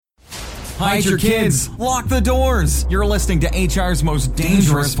Hide your kids. Lock the doors. You're listening to HR's most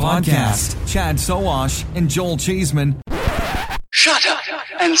dangerous podcast. Chad Sowash and Joel Cheeseman. Shut up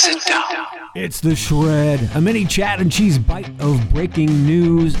and sit down. It's The Shred, a mini Chad and Cheese bite of breaking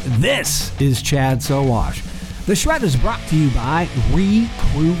news. This is Chad Sowash. The Shred is brought to you by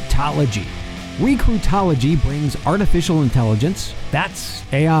Recruitology. Recruitology brings artificial intelligence, that's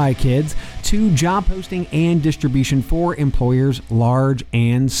AI kids, to job posting and distribution for employers large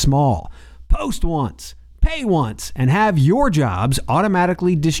and small. Post once, pay once, and have your jobs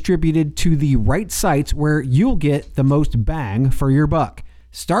automatically distributed to the right sites where you'll get the most bang for your buck.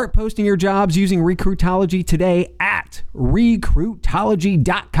 Start posting your jobs using Recruitology today at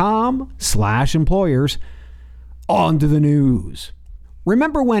recruitology.com/employers. On to the news.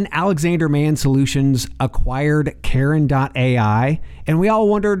 Remember when Alexander Mann Solutions acquired Karen.ai, and we all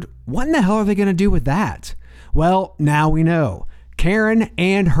wondered, what in the hell are they going to do with that? Well, now we know. Karen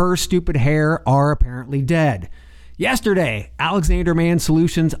and her stupid hair are apparently dead. Yesterday, Alexander Mann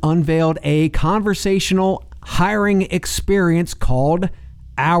Solutions unveiled a conversational hiring experience called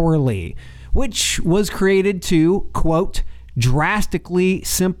Hourly, which was created to, quote, drastically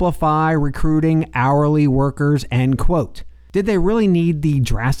simplify recruiting hourly workers, end quote. Did they really need the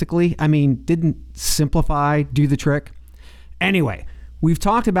drastically? I mean, didn't simplify do the trick? Anyway, we've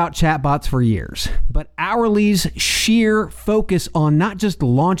talked about chatbots for years, but Hourly's sheer focus on not just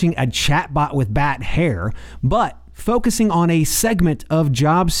launching a chatbot with bat hair, but focusing on a segment of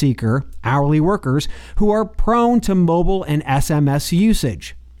job seeker hourly workers who are prone to mobile and SMS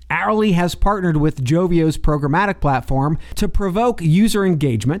usage. Hourly has partnered with Jovio's programmatic platform to provoke user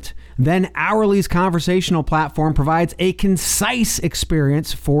engagement. Then Hourly's conversational platform provides a concise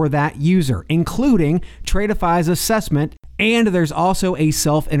experience for that user, including Tradeify's assessment, and there's also a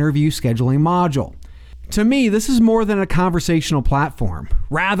self-interview scheduling module. To me, this is more than a conversational platform.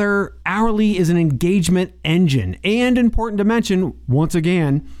 Rather, Hourly is an engagement engine, and important to mention, once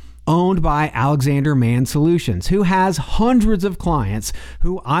again, owned by Alexander Mann Solutions, who has hundreds of clients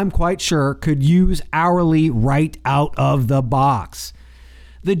who I'm quite sure could use Hourly right out of the box.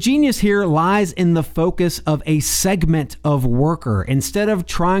 The genius here lies in the focus of a segment of worker instead of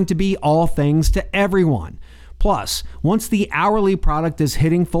trying to be all things to everyone. Plus, once the Hourly product is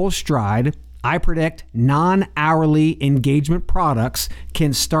hitting full stride, I predict non-hourly engagement products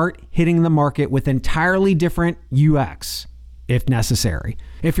can start hitting the market with entirely different UX, if necessary.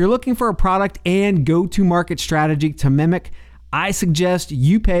 If you're looking for a product and go-to-market strategy to mimic, I suggest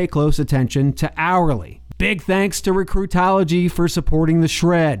you pay close attention to Hourly. Big thanks to Recruitology for supporting The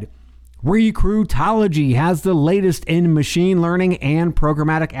Shred. Recruitology has the latest in machine learning and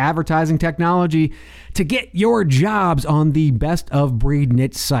programmatic advertising technology to get your jobs on the best-of-breed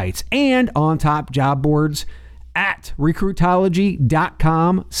niche sites and on top job boards at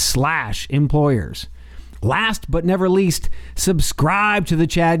recruitology.com/employers. Last but never least, subscribe to the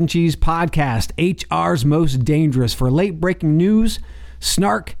Chad and Cheese podcast, HR's most dangerous, for late-breaking news,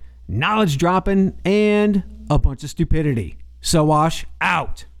 snark, knowledge dropping, and a bunch of stupidity. Sowash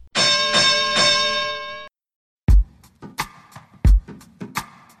out.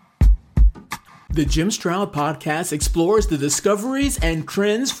 The Jim Stroud podcast explores the discoveries and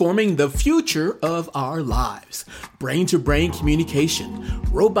trends forming the future of our lives. Brain-to-brain communication,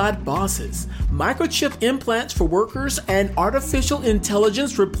 robot bosses, microchip implants for workers, and artificial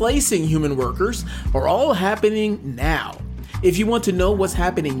intelligence replacing human workers are all happening now. If you want to know what's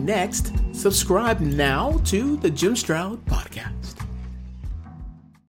happening next, subscribe now to the Jim Stroud podcast.